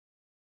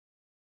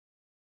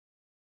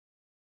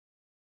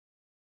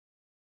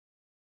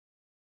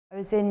I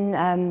was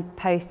in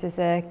post as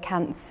a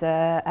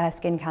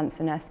skin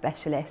cancer nurse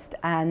specialist,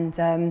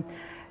 and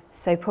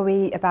so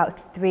probably about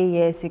 3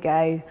 years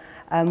ago,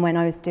 when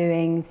I was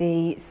doing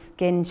the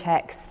skin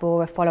checks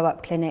for a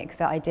follow-up clinic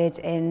that I did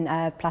in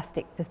the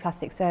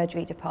plastic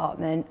surgery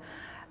department,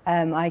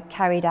 I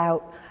carried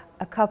out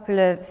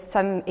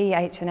some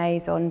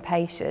EHNAs on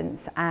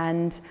patients,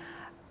 and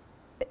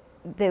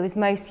it was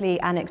mostly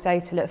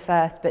anecdotal at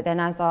first, but then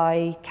as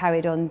I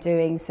carried on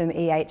doing some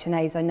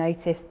EHNAs, I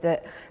noticed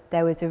that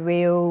there was a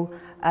real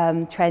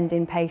trend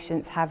in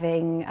patients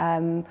having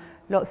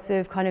lots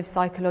of kind of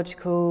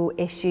psychological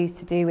issues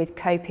to do with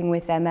coping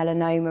with their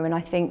melanoma, and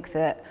I think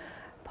that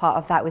part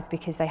of that was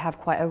because they have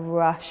quite a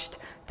rushed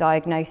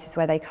diagnosis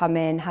where they come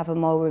in, have a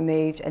mole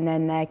removed, and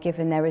then they're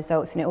given their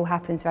results, and it all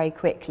happens very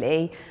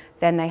quickly.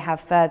 Then they have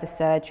further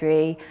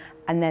surgery,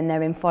 and then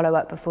they're in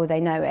follow-up before they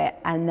know it,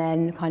 and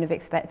then kind of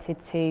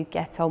expected to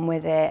get on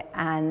with it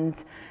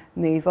and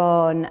move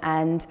on,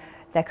 and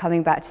they're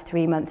coming back to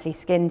 3 monthly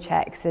skin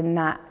checks, and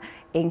that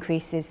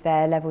increases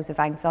their levels of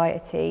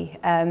anxiety.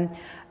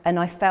 And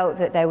I felt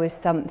that there was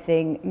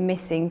something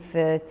missing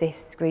for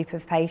this group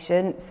of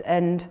patients,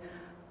 and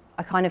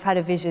I kind of had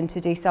a vision to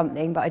do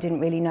something, but I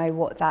didn't really know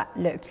what that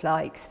looked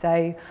like.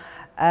 So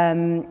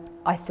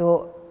I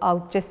thought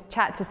I'll just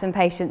chat to some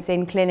patients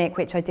in clinic,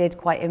 which I did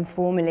quite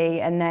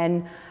informally, and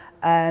then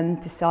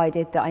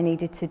decided that I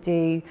needed to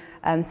do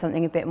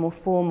something a bit more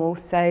formal.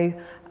 So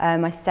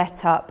I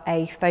set up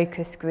a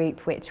focus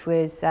group, which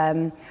was,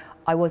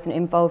 I wasn't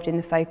involved in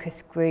the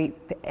focus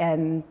group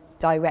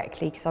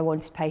directly because I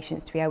wanted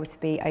patients to be able to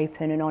be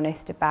open and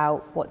honest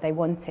about what they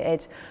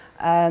wanted.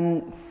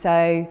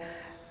 So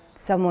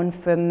someone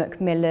from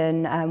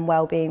Macmillan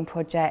Wellbeing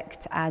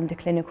project and a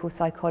clinical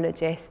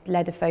psychologist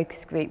led a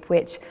focus group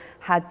which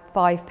had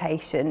 5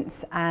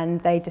 patients,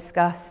 and they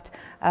discussed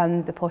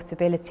the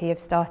possibility of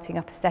starting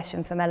up a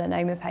session for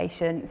melanoma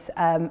patients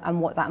and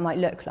what that might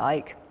look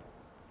like.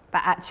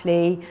 But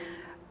actually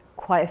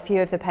quite a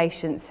few of the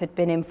patients had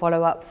been in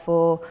follow-up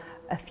for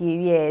a few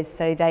years,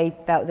 so they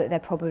felt that there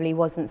probably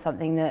wasn't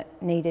something that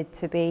needed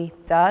to be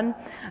done,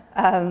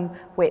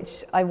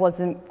 which I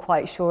wasn't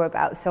quite sure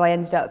about. So I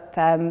ended up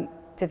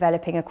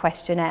developing a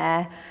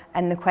questionnaire,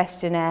 and the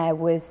questionnaire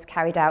was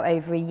carried out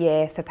over a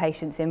year for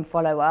patients in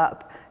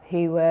follow-up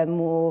who were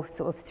more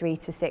sort of 3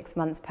 to 6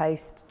 months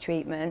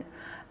post-treatment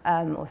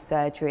or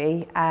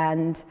surgery.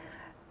 And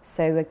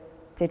so we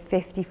did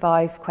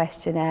 55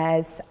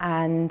 questionnaires,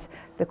 and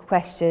the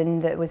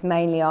question that was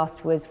mainly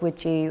asked was,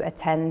 would you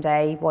attend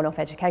a one-off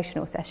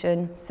educational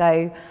session?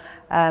 So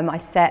I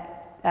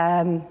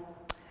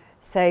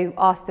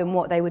asked them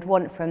what they would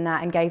want from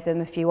that and gave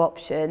them a few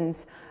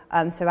options.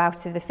 So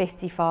out of the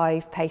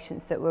 55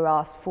 patients that were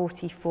asked,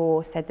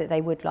 44 said that they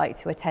would like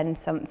to attend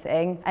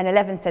something, and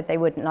 11 said they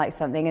wouldn't like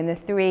something. And the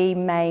 3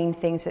 main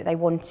things that they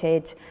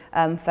wanted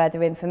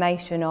further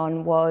information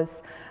on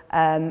was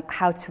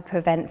how to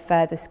prevent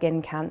further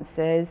skin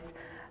cancers,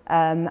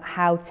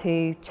 how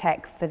to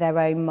check for their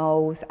own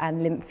moles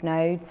and lymph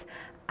nodes,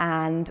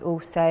 and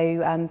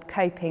also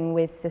coping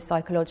with the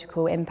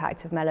psychological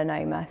impact of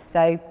melanoma.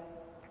 So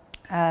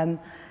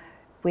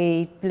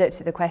we looked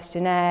at the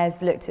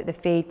questionnaires, looked at the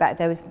feedback.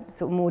 There was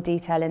sort of more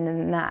detail in them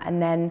than that.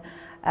 And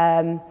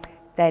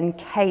then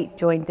Kate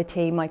joined the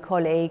team, my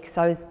colleague,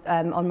 so I was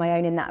on my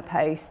own in that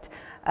post.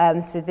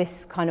 So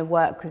this kind of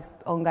work was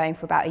ongoing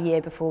for about a year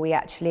before we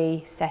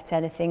actually set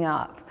anything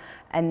up.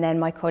 And then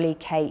my colleague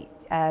Kate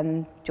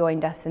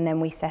joined us, and then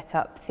we set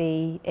up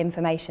the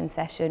information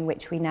session,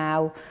 which we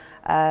now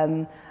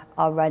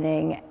are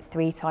running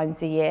 3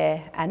 times a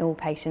year, and all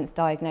patients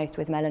diagnosed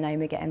with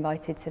melanoma get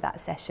invited to that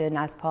session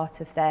as part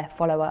of their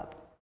follow-up.